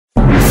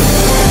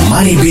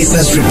Money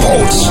Business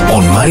Report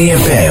on Money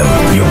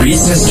FM, your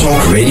business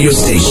talk radio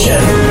station.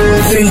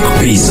 Think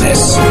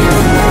business.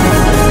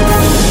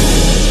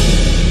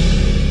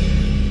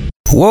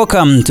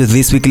 Welcome to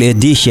this weekly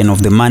edition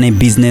of the Money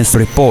Business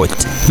Report.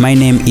 My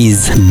name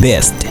is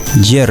Best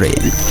Jerry.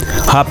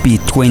 Happy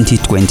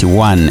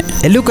 2021.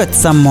 A look at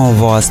some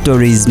of our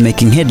stories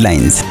making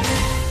headlines.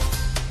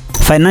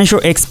 Financial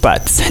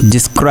experts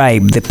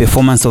describe the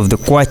performance of the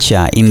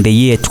Kwacha in the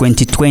year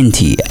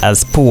 2020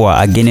 as poor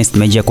against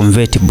major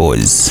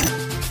convertibles.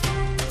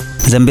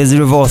 Zambezi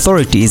River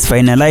Authority is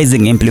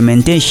finalizing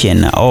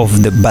implementation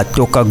of the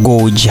Batoka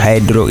Gorge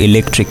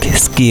hydroelectric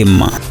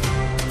scheme.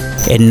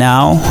 And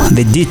now,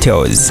 the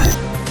details.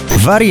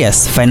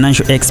 Various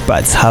financial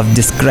experts have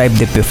described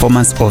the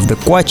performance of the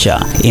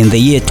Kwacha in the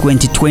year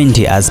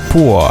 2020 as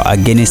poor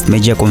against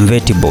major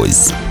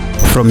convertibles.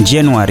 From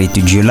January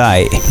to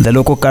July, the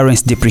local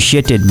currency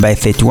depreciated by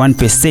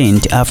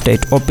 31% after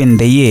it opened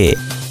the year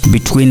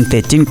between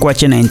 13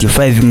 kwacha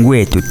 95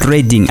 ngwe to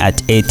trading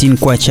at 18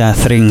 kwacha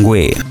 3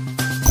 ngwe.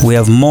 We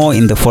have more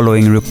in the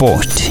following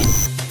report.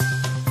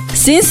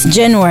 Since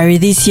January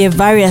this year,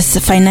 various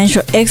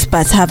financial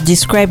experts have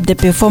described the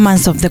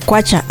performance of the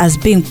Kwacha as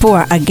being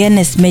poor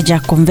against major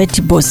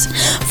convertibles.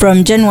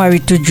 From January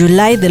to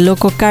July, the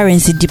local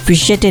currency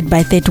depreciated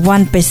by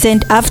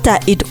 31% after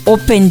it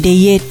opened the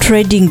year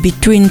trading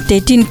between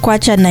 13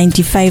 kwacha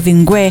 95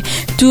 ngwe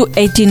to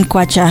 18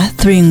 kwacha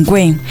 3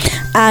 ngwe.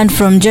 And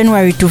from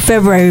January to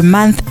February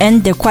month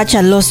end, the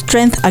Kwacha lost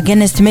strength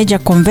against major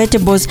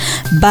convertibles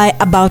by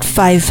about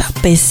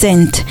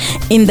 5%.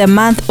 In the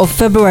month of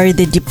February,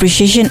 the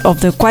depreciation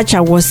of the Kwacha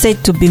was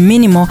said to be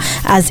minimal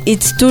as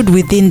it stood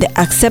within the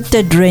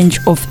accepted range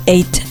of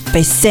 8%.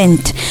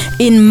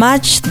 In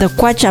March, the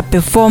Kwacha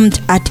performed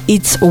at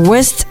its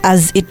worst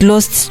as it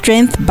lost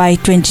strength by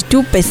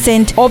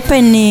 22%,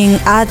 opening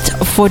at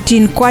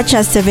 14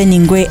 kwacha 7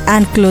 ngwe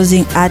and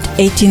closing at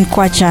 18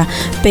 kwacha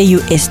per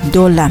US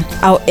dollar.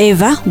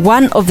 However,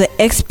 one of the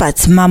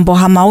experts, Mambo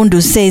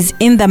Hamaundu, says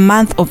in the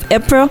month of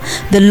April,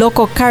 the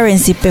local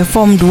currency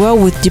performed well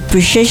with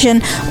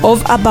depreciation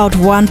of about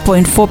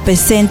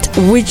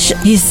 1.4%, which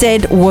he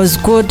said was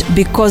good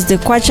because the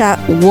Kwacha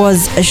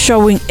was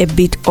showing a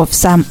bit of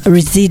some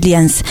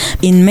resilience.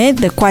 In May,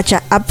 the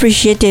Kwacha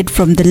appreciated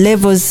from the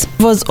levels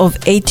of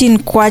 18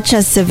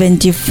 kwacha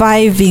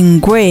 75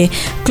 ngwe,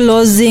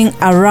 closing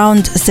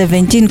around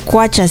 17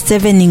 kwacha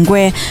 7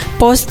 ngwe,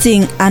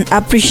 posting an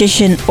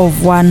appreciation of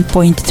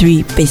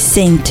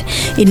 1.3%.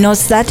 It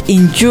notes that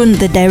in June,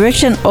 the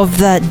direction of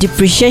the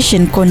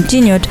depreciation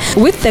continued,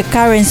 with the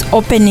currency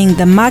opening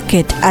the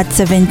market at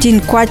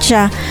 17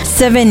 kwacha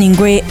 7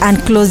 ngwe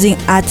and closing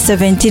at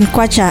 17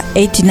 kwacha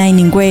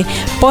 89 ngwe,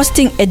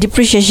 posting a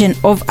depreciation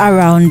of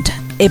around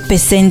a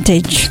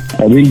percentage.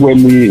 I think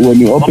when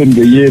we opened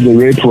the year, the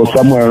rate was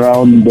somewhere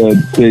around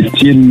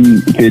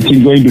 13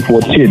 going to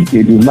 14.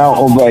 It is now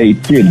over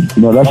 18.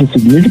 That's a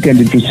significant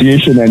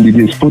depreciation, and it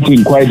is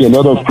putting quite a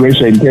lot of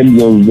pressure in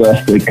terms of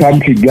the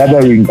country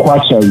gathering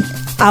kwachas.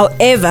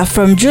 However,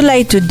 from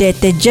July to date,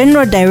 the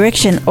general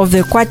direction of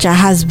the Kwacha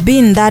has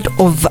been that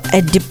of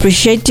a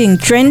depreciating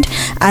trend,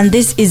 and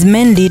this is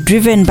mainly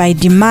driven by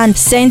demand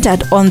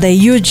centered on the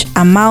huge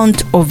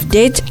amount of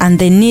debt and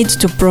the need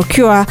to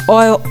procure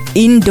oil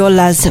in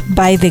dollars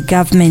by the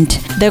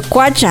government. The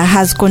Kwacha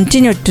has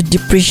continued to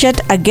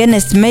depreciate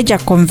against major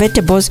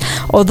convertibles,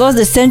 although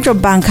the central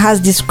bank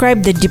has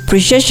described the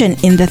depreciation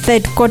in the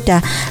third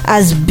quarter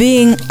as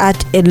being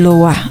at a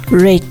lower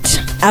rate.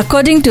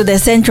 According to the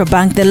central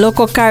bank, the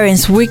local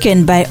currency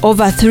weakened by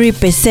over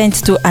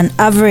 3% to an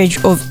average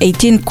of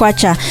 18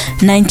 kwacha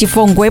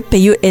 94 ngwe per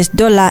US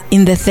dollar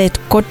in the third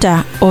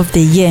quarter of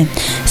the year.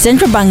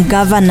 Central Bank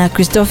Governor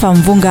Christopher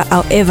Mvunga,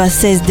 however,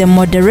 says the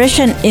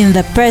moderation in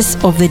the pace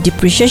of the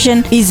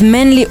depreciation is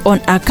mainly on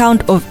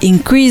account of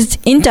increased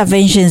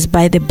interventions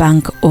by the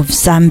Bank of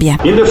Zambia.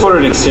 In the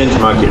foreign exchange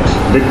market,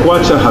 the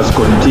Kwacha has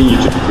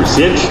continued to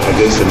depreciate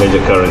against the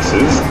major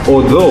currencies,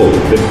 although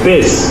the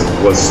pace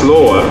was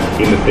slower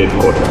in the third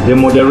quarter. The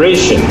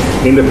moderation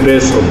in the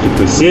pace of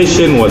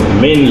depreciation was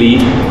mainly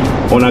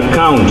on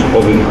account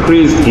of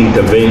increased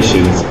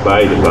interventions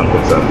by the Bank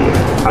of Zambia.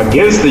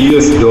 Against the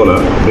US dollar,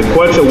 the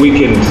Kwacha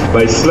weakened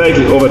by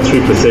slightly over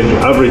 3% to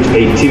average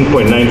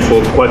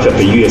 18.94 Kwacha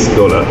per US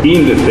dollar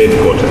in the third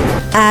quarter.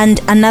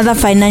 And another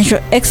financial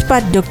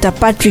expert, Dr.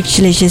 Patrick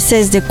Chileshe,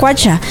 says the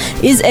Kwacha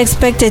is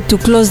expected to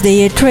close the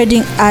year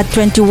trading at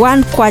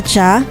 21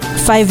 Kwacha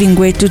 5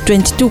 ngwe to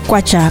 22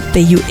 Kwacha per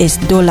US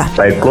dollar.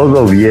 By close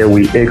of year,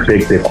 we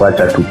expect the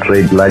Kwacha to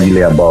trade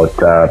largely about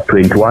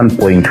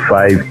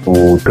 21.5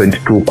 to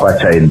 22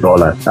 Kwacha in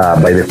dollar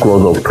by the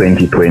close of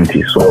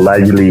 2020. So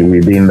largely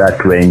within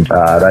that range,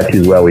 that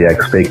is where we are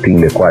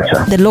expecting the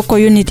Kwacha. The local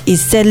unit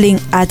is selling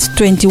at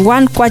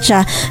 21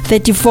 Kwacha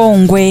 34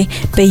 ngwe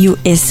per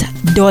US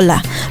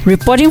dollar.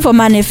 Reporting for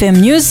Man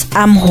FM News,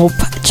 I'm Hope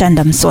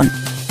Chandamson.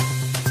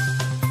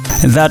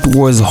 That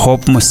was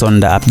Hope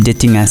Musonda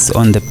updating us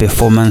on the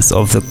performance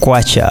of the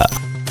Kwacha.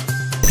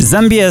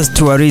 Zambia's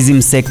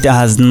tourism sector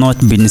has not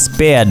been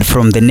spared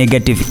from the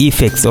negative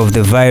effects of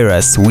the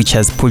virus, which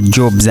has put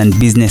jobs and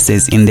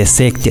businesses in the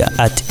sector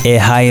at a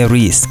high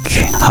risk.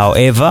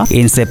 However,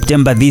 in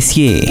September this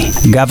year,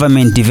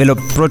 government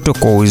developed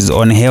protocols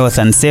on health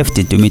and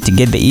safety to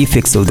mitigate the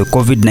effects of the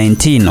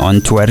COVID-19 on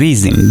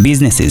tourism,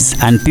 businesses,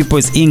 and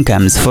people's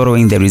incomes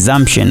following the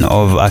resumption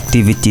of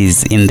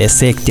activities in the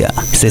sector.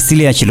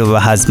 Cecilia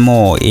Chilova has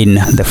more in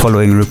the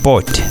following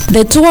report.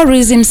 The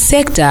tourism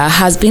sector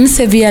has been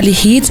severely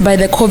hit by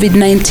the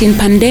COVID-19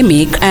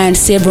 pandemic, and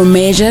several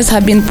measures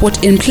have been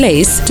put in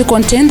place to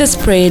contain the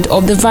spread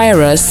of the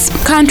virus.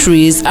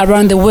 Countries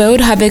around the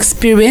world have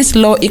experienced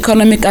low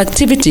economic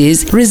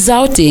activities,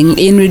 resulting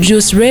in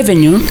reduced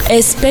revenue,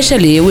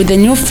 especially with the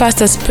new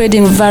faster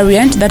spreading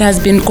variant that has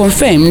been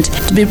confirmed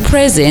to be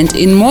present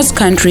in most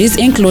countries,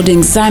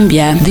 including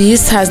Zambia.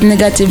 This has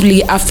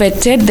negatively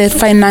affected the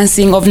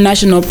financing of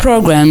national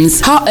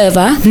programs.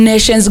 However,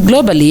 nations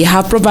globally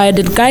have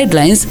provided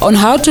guidelines on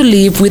how to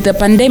live with the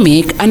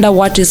pandemic under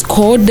what is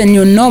called the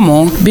new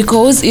normal,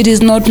 because it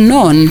is not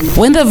known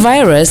when the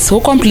virus will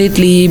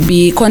completely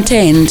be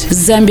contained.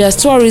 Zambia's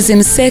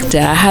tourism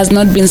sector has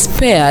not been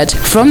spared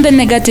from the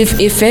negative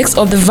effects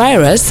of the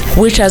virus,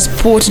 which has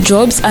put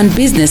jobs and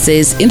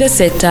businesses in the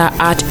sector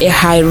at a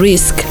high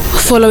risk.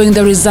 Following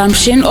the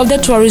resumption of the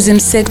tourism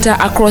sector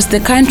across the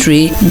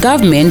country,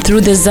 government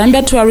through the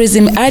Zambia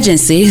Tourism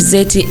Agency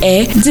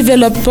ZTA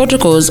developed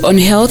protocols on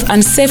health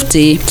and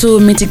safety to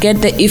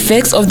mitigate the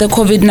effects of the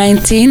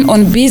COVID-19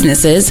 on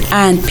businesses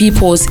and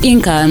people's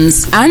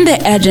incomes. And the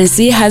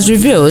agency has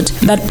revealed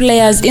that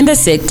players in the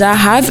sector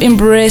have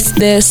embraced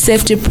the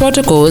safety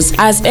protocols,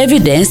 as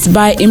evidenced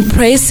by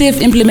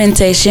impressive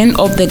implementation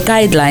of the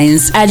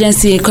guidelines.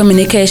 Agency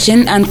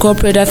Communication and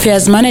Corporate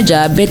Affairs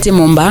Manager Betty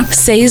Mumba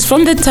says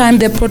from the time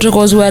the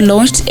protocols were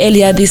launched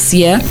earlier this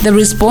year, the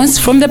response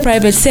from the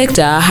private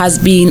sector has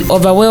been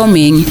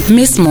overwhelming.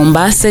 Ms.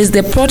 Mumba says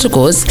the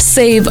protocols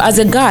serve as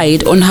a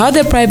guide on how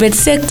the private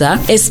sector,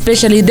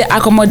 especially the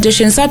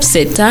accommodation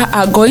subsector,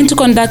 are going to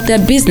conduct their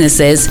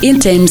businesses in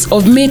terms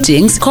of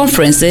meetings,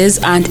 conferences,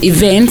 and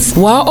events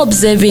while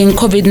observing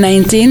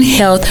COVID-19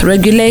 health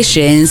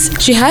regulations.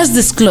 She has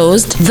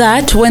disclosed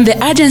that when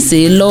the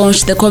agency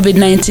launched the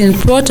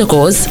COVID-19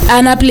 protocols,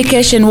 an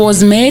application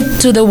was made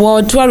to the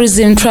World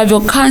Tourism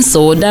Travel Council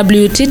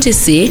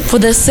WTTC for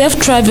the Safe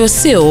Travel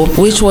Seal,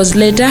 which was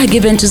later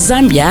given to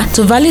Zambia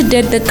to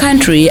validate the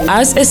country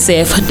as a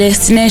safe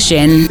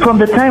destination. From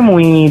the time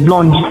we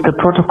launched the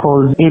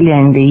protocols earlier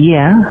in the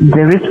year,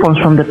 the response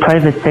from the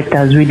private sector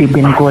has really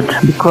been good,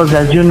 because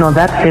as you know,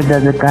 that served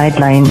as a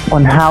guideline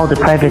on how the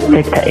private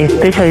sector,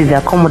 especially the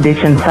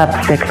accommodation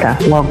subsector,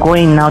 were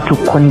going now to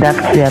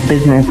conduct their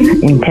business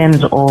in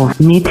terms of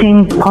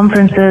meetings,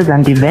 conferences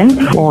and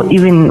events, or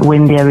even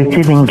when they are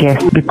receiving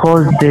guests,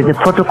 because the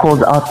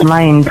protocols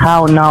outlined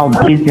how now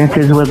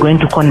businesses were going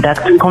to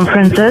conduct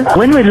conferences.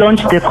 When we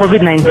launched the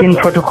COVID-19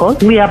 protocol,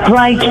 we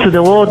applied to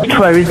the World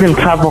Tourism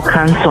Travel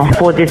Council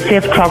for the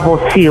Safe Travel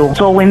Seal.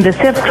 So when the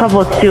Safe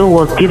Travel Seal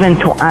was given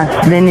to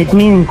us, then it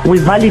means we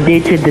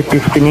validated the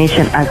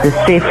destination as a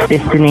safe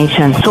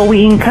destination. So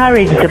we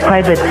encourage the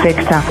private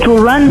sector to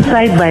run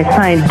side by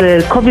side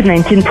the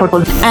COVID-19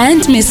 protocols.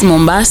 And Ms.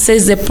 Mumba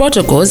says the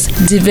protocols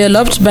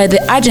developed by the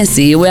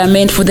agency were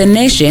meant for the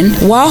nation,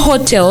 while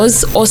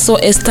hotels also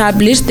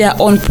established their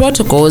own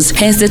protocols.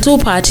 Hence, the two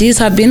parties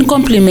have been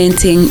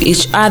complementing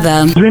each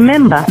other.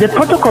 Remember, the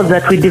protocols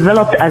that we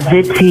developed as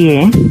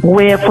ZTA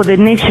were for the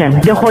nation.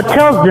 The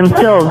hotels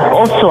themselves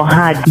also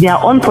had their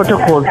own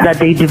protocols that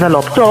they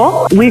developed.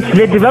 So, with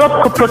the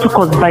developed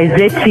protocols by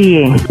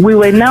ZTA, we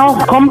were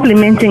now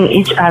complementing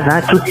each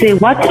other to say,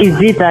 what is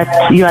it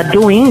that you are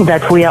doing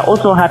that we are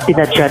also happy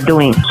that you are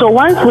doing? So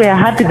once we are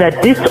happy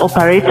that this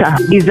operator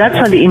is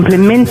actually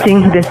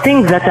implementing the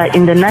things that are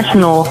in the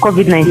national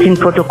COVID-19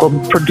 protocol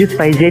produced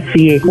by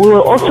ZTA, we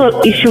were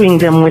also issuing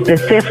them with the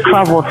safe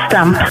travel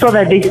stamp so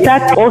that they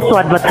start also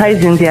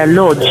advertising their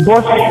lodge,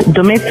 both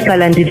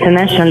domestically and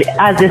internationally,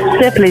 as a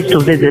safe place to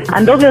visit.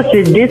 And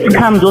obviously this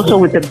comes also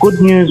with the good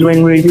news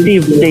when we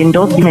received the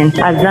endorsement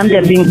as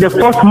Zambia being the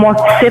fourth most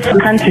safe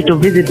country to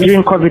visit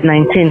during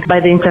COVID-19 by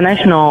the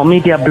international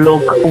media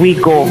blog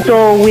WeGo.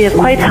 So we are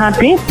quite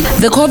happy.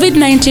 The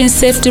COVID-19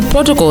 safety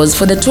protocols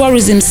for the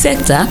tourism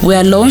sector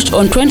were launched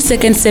on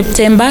 22nd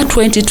September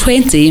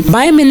 2020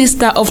 by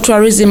Minister of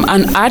Tourism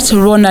and Arts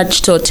Ronald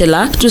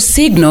Chitotela to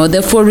signal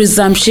the full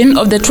resumption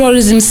of the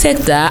tourism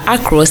sector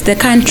across the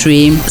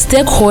country.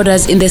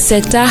 Stakeholders in the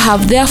sector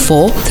have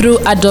therefore, through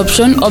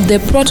adoption of the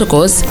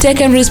protocols,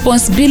 taken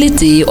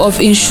responsibility of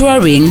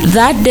ensuring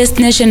that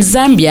destination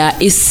Zambia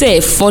is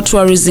safe for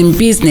tourism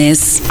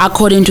business.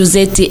 According to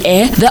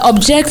ZTA, the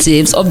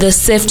objectives of the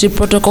safety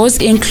protocols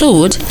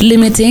include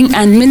limiting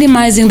and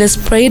minimizing the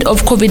spread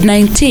of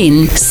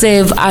COVID-19,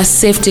 serve as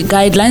safety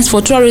guidelines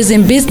for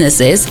tourism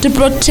businesses to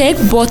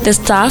protect both the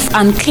staff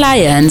and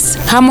clients,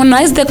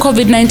 harmonize the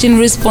COVID-19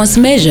 response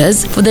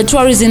measures for the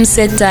tourism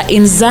sector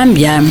in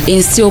Zambia,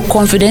 instill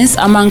confidence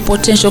among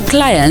potential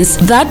clients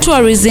that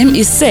tourism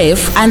is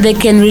safe and they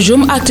can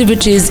resume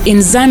activities in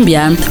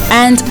Zambia,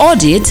 and independent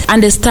audit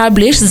and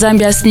establish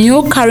Zambia's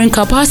new carrying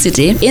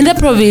capacity in the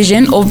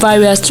provision of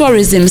various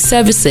tourism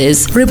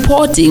services.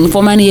 Reporting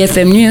for Money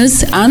FM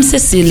News, I'm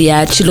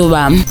Cecilia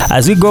Chiluba.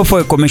 As we go for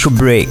a commercial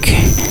break,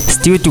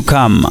 still to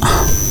come,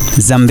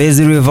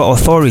 Zambezi River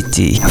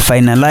Authority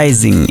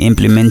finalizing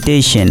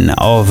implementation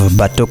of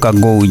Batoka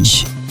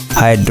Gorge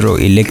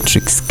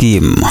hydroelectric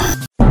scheme.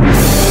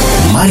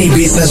 Money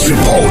Business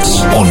Report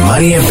on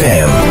Money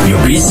FM, your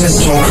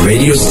business talk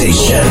radio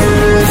station.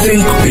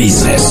 Think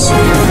business.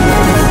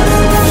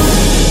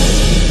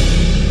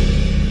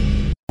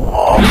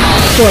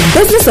 For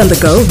business on the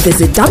go,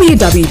 visit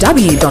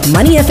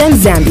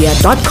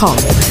www.moneyfmzambia.com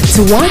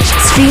to watch,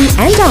 stream,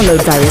 and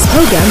download various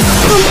programs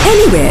from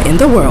anywhere in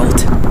the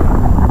world.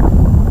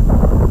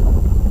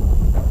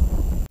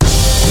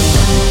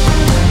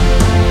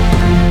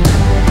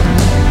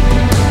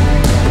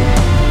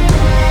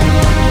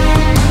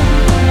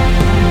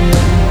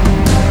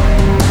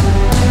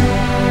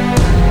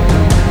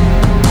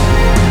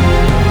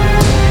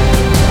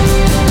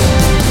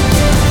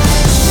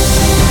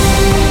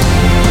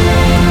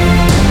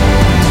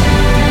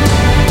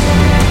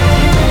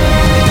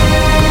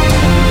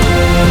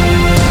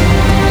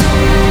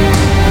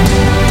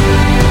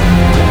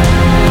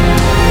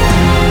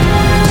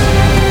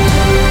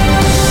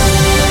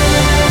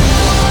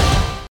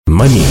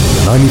 Money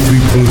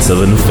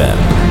 93.7 FM,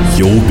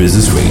 your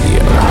business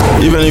radio.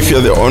 Even if you're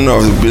the owner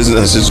of the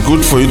business, it's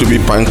good for you to be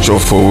punctual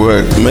for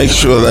work. Make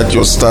sure that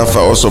your staff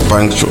are also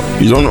punctual.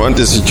 You don't want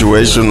a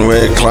situation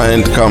where a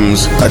client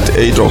comes at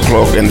 8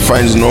 o'clock and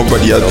finds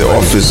nobody at the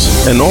office.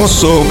 And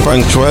also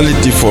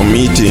punctuality for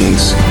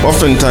meetings.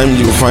 Oftentimes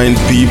you find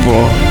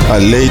people are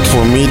late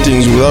for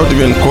meetings without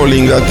even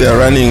calling that they're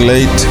running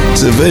late.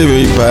 It's a very,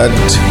 very bad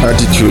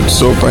attitude.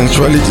 So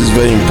punctuality is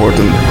very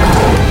important.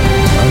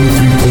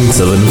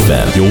 93.7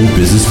 FM, your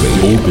business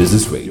radio. Your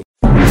business radio.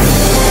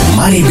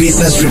 Money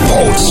Business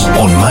Report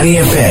on Money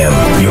FM,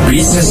 your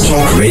business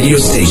talk radio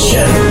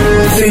station.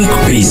 Think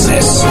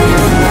business.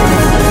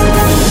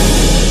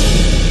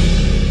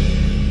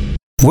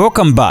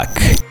 Welcome back.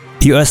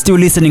 You are still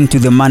listening to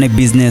the Money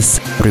Business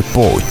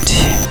Report.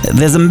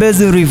 The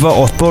Zambezi River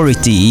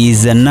Authority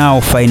is now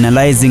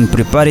finalizing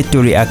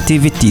preparatory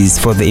activities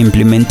for the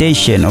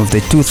implementation of the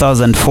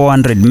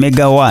 2,400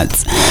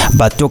 megawatts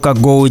Batoka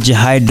Gorge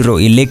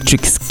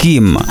hydroelectric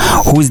scheme,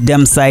 whose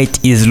dam site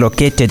is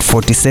located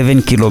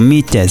 47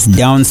 kilometers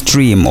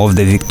downstream of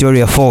the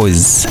Victoria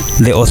Falls.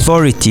 The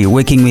authority,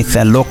 working with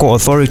the local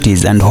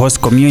authorities and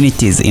host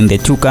communities in the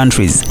two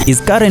countries, is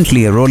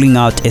currently rolling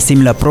out a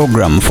similar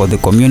program for the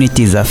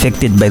communities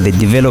affected by the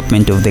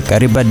development of the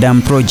Kariba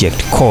Dam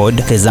project called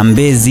the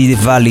Zambezi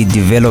Valley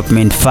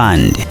Development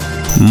Fund.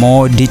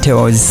 More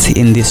details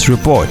in this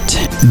report.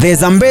 The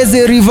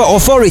Zambezi River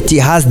Authority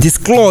has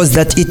disclosed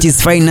that it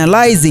is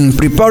finalizing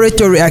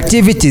preparatory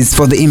activities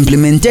for the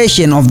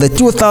implementation of the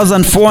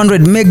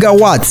 2,400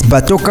 megawatts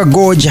Batoka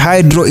Gorge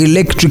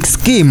hydroelectric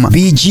scheme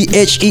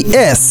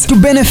BGHES to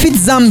benefit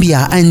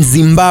Zambia and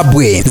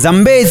Zimbabwe.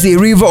 Zambezi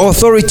River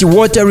Authority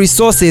Water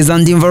Resources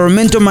and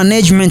Environmental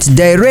Management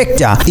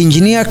Director,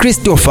 Engineer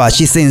Christopher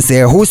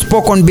Chisense, who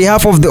spoke on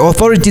behalf of the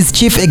authority's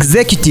Chief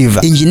Executive,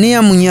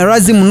 Engineer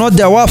Munyarazi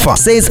Munodawafa,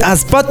 says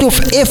as part of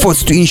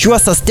efforts to ensure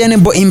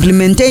sustainable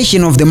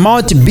implementation of the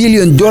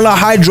multi-billion-dollar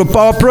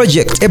hydropower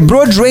project, a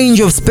broad range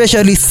of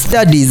specialist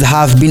studies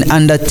have been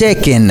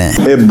undertaken.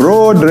 A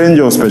broad range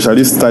of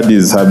specialist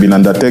studies have been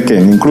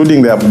undertaken,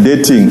 including the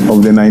updating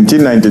of the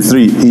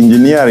 1993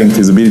 engineering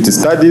feasibility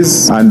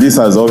studies, and this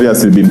has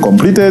obviously been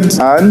completed,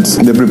 and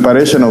the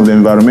preparation of the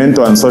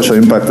environmental and social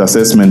impact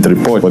assessment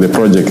report for the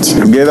project,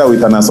 together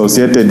with an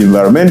associated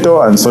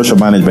environmental and social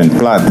management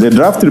plan. The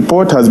draft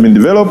report has been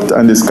developed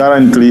and is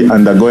currently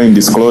undergoing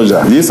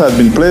disclosure. This has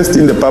been placed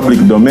in the public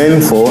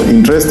domain for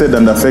interested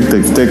and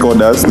affected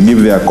stakeholders to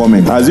give their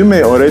comment. As you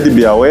may already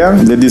be aware,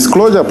 the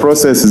disclosure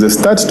process is a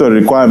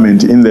statutory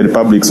requirement in the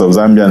republics of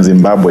Zambia and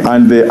Zimbabwe,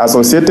 and the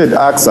associated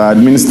acts are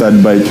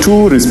administered by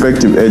two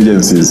respective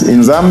agencies.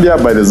 In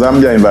Zambia by the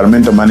Zambia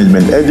Environmental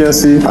Management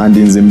Agency, and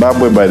in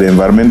Zimbabwe by the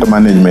Environmental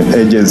Management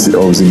Agency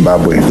of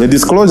Zimbabwe. The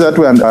disclosure that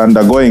we are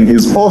undergoing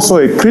is also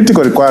a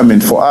critical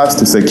requirement for us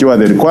to secure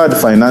the required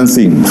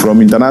financing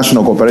from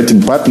international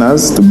cooperating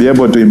partners to be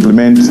able to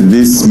implement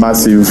this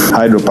massive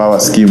hydropower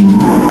scheme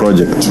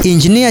project.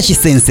 Engineer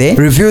Chisense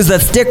reveals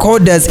that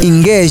stakeholders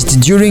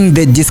engaged during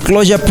the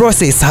disclosure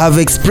process have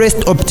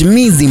expressed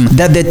optimism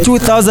that the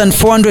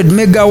 2,400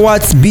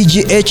 megawatts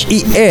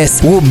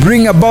BGHES will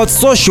bring about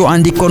social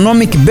and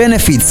economic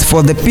benefits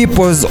for the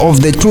peoples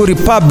of the two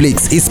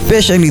republics,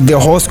 especially the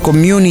host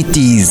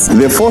communities.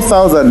 The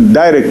 4,000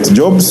 direct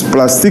jobs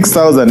plus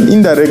 6,000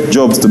 indirect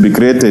jobs to be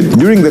created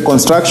during the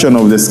construction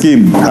of the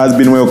scheme has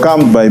been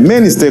welcomed by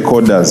many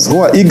stakeholders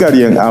who are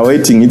eagerly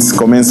awaiting its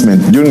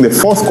commencement during the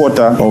fourth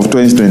quarter of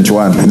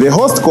 2021. The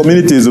host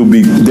communities will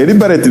be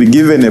deliberately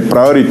given a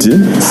priority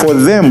for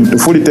them to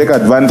fully take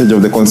advantage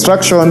of the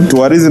construction,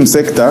 tourism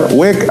sector,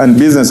 work and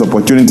business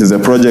opportunities the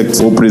project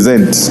will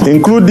present,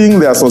 including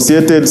the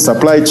associated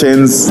supply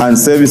chains and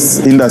service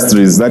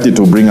industries that it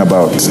will bring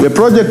about. The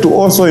project will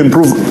also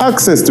improve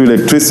access to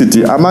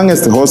electricity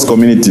amongst the host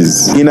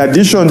communities, in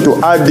addition to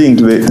adding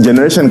to the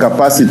generation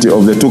capacity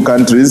of the two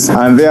countries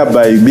and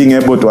thereby being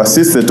able to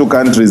assist the two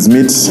countries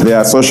meet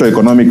their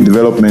socio-economic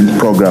development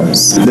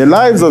programs. The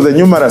lives of the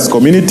numerous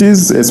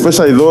communities,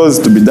 especially those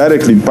to be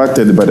directly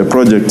impacted by the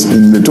project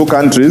in the two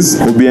countries,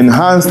 will be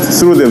enhanced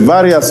through the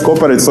various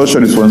corporate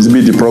social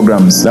responsibility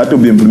programs that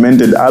will be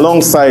implemented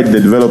alongside the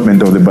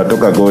development of the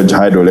Batoka Gorge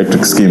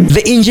hydroelectric scheme.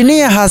 The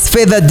engineer has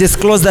further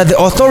disclosed that the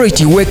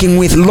authority, working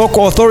with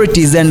local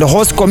authorities and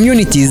host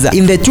communities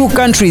in the two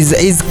countries,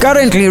 is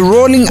currently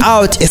rolling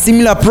out a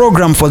similar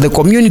program for the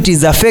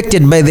communities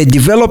affected by the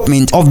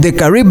development of the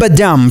Kariba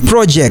Dam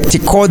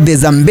project called the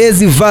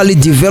Zambezi Valley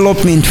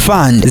Development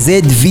Fund,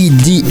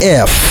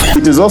 ZVDF.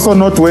 It is also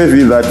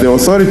noteworthy that the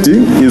authority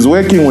is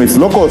working with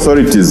local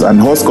authorities and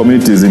host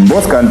communities in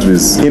both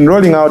countries in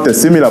rolling out a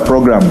similar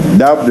program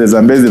dubbed the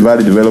Zambezi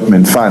Valley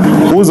Development Fund,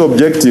 whose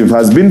objective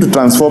has been to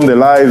transform the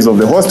lives of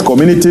the host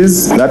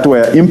communities that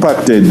were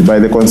impacted by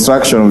the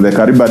construction of the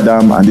Kariba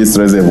Dam and its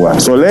reservoir.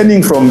 So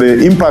learning from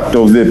the impact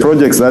of the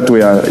projects that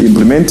we are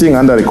implementing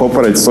under the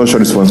corporate social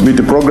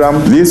responsibility program,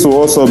 this will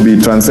also be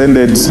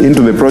transcended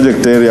into the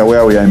project area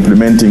where we are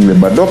implementing the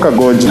Batoka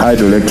Gorge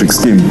hydroelectric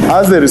scheme.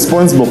 As a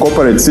responsible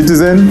corporate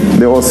citizen,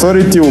 the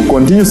authority will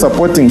continue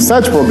supporting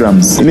such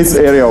programs in its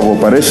area of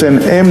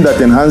operation aimed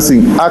at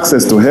enhancing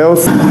access to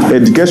health,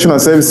 educational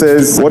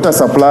services, water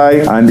supply,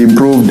 and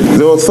improved.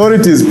 The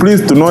authority is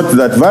pleased to note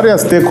that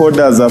various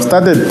stakeholders have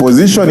started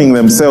positioning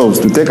themselves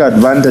to take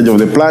advantage of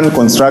the planned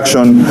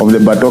construction of the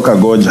Batoka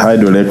Gorge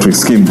hydroelectric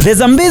scheme. The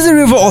Zambezi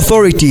River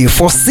Authority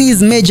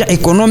foresees major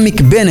economic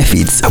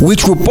benefits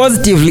which will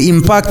positively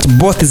impact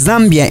both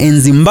Zambia and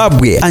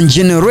Zimbabwe and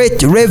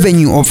generate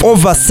revenue of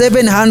over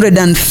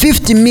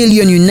 750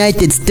 million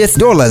United States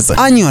dollars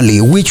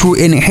annually, which will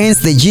enhance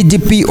the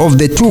GDP of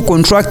the two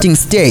contracting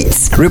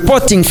states.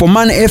 Reporting for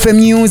Money FM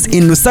News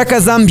in Lusaka,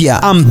 Zambia,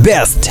 I'm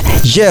Best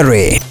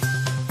Jerry.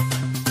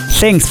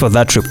 Thanks for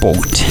that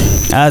report.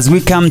 As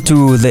we come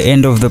to the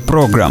end of the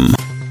program,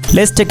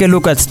 let's take a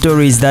look at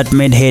stories that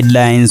made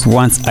headlines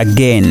once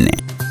again.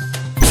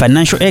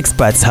 Financial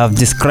experts have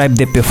described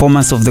the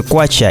performance of the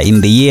Kwacha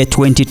in the year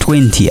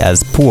 2020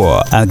 as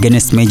poor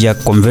against major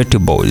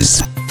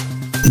convertibles.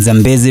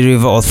 Zambezi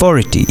River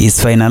Authority is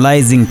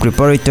finalizing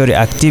preparatory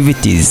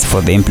activities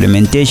for the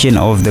implementation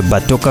of the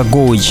Batoka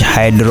Gorge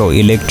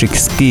hydroelectric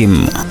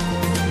scheme.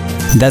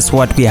 That's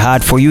what we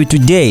had for you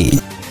today.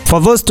 For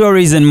those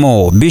stories and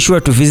more, be sure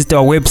to visit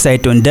our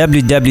website on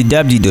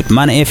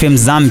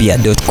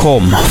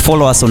www.manfmzambia.com.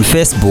 Follow us on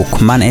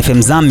Facebook, Man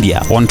FM Zambia,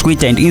 on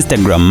Twitter and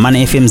Instagram, Man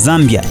FM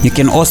Zambia. You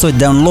can also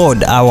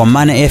download our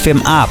Man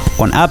FM app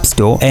on App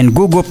Store and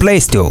Google Play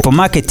Store. For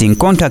marketing,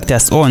 contact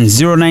us on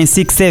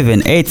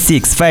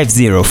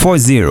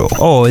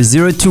 0967-865040 or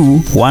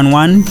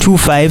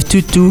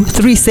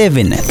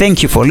 0211252237.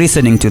 Thank you for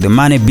listening to the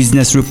Money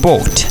Business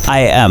Report. I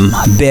am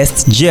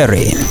Best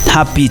Jerry.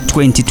 Happy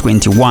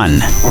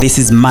 2021. This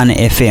is Money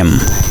FM.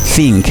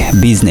 Think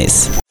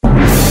business.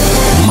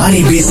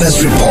 Money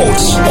Business Report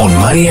on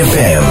Money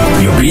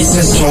FM, your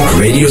business talk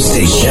radio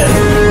station.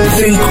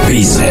 Think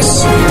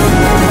business.